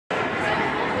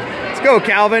Go,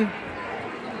 Calvin.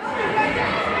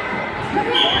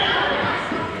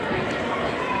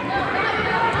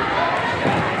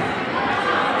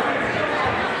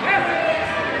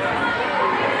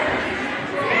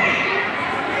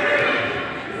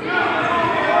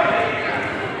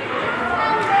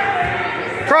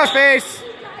 Cross face.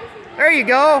 There you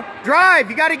go. Drive.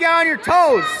 You got to get on your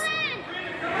toes.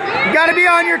 You got to be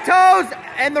on your toes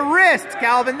and the wrist,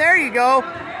 Calvin. There you go.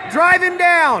 Drive him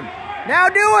down. Now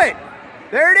do it.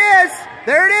 There it is.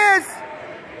 There it is.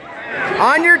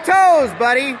 On your toes,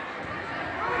 buddy.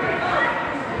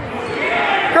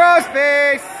 Cross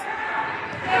face.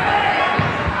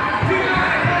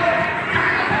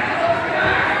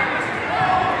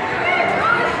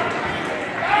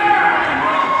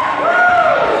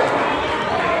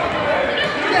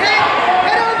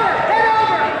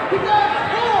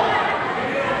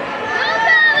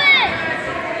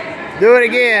 Do it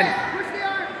again.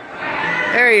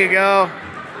 There you go.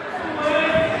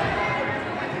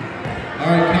 All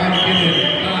right, time to get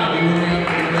it. God, you will have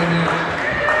to go now.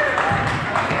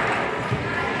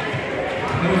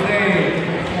 Jose,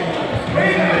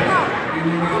 you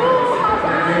will have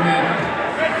to go now.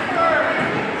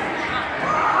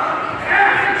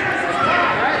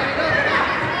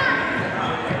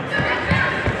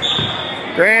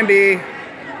 Granby.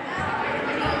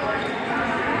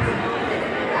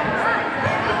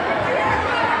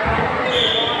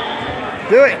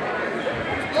 Do it.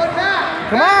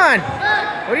 Come on.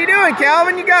 What are you doing,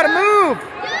 Calvin? You got to move.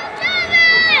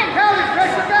 Calvin,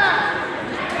 pressure back.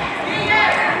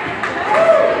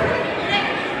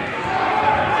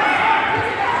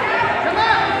 Come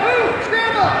on, move,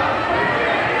 scramble.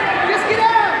 Just get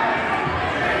out.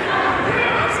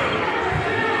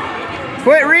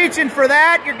 Quit reaching for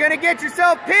that. You're going to get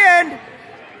yourself pinned.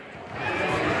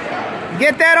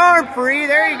 Get that arm free.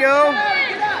 There you go.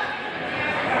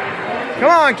 Come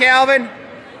on, Calvin.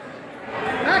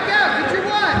 Back out, get your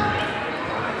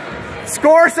one.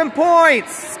 Score some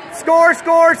points. Score,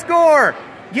 score, score.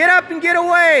 Get up and get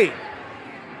away.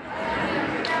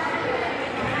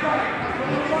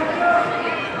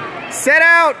 Set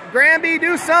out. Granby,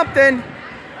 do something.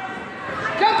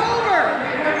 Jump over.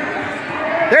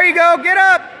 There you go. Get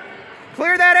up.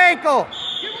 Clear that ankle.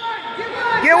 Get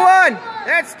one. Get one.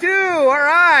 That's two. All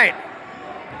right.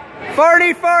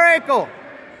 44 ankle.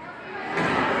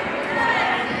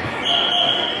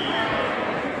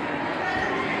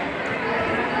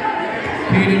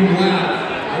 Peter Black.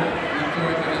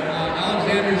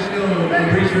 Alexander Stone. I'm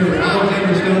pretty sure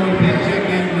Alexander Stone can check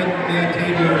in with the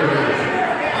table over there.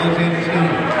 Alexander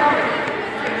Stone.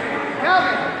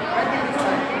 Calvin.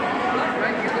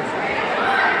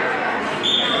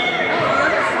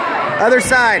 Other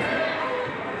side.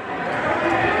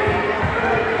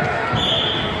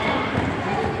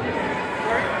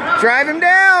 Drive him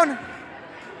down.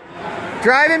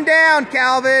 Drive him down,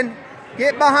 Calvin.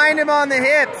 Get behind him on the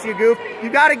hips, you goof. You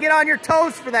got to get on your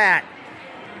toes for that.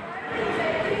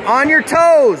 On your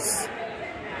toes.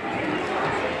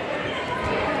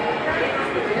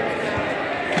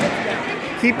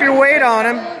 Keep your weight on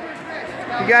him.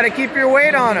 You got to keep your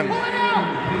weight on him.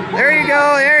 There you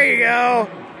go. There you go.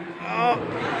 Oh.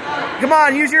 Come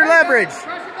on, use your leverage.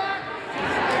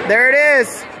 There it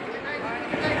is.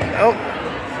 Oh.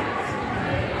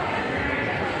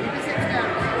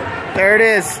 There it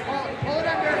is.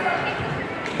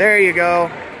 There you go.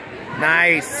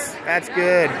 Nice. That's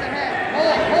good.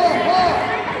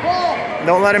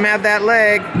 Don't let him have that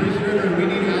leg.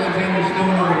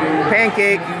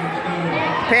 Pancake.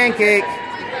 Pancake.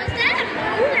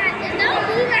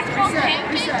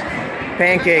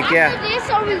 Pancake, yeah.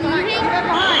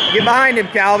 Get behind him,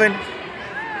 Calvin.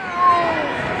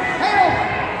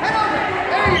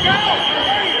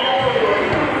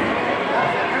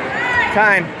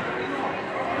 Time.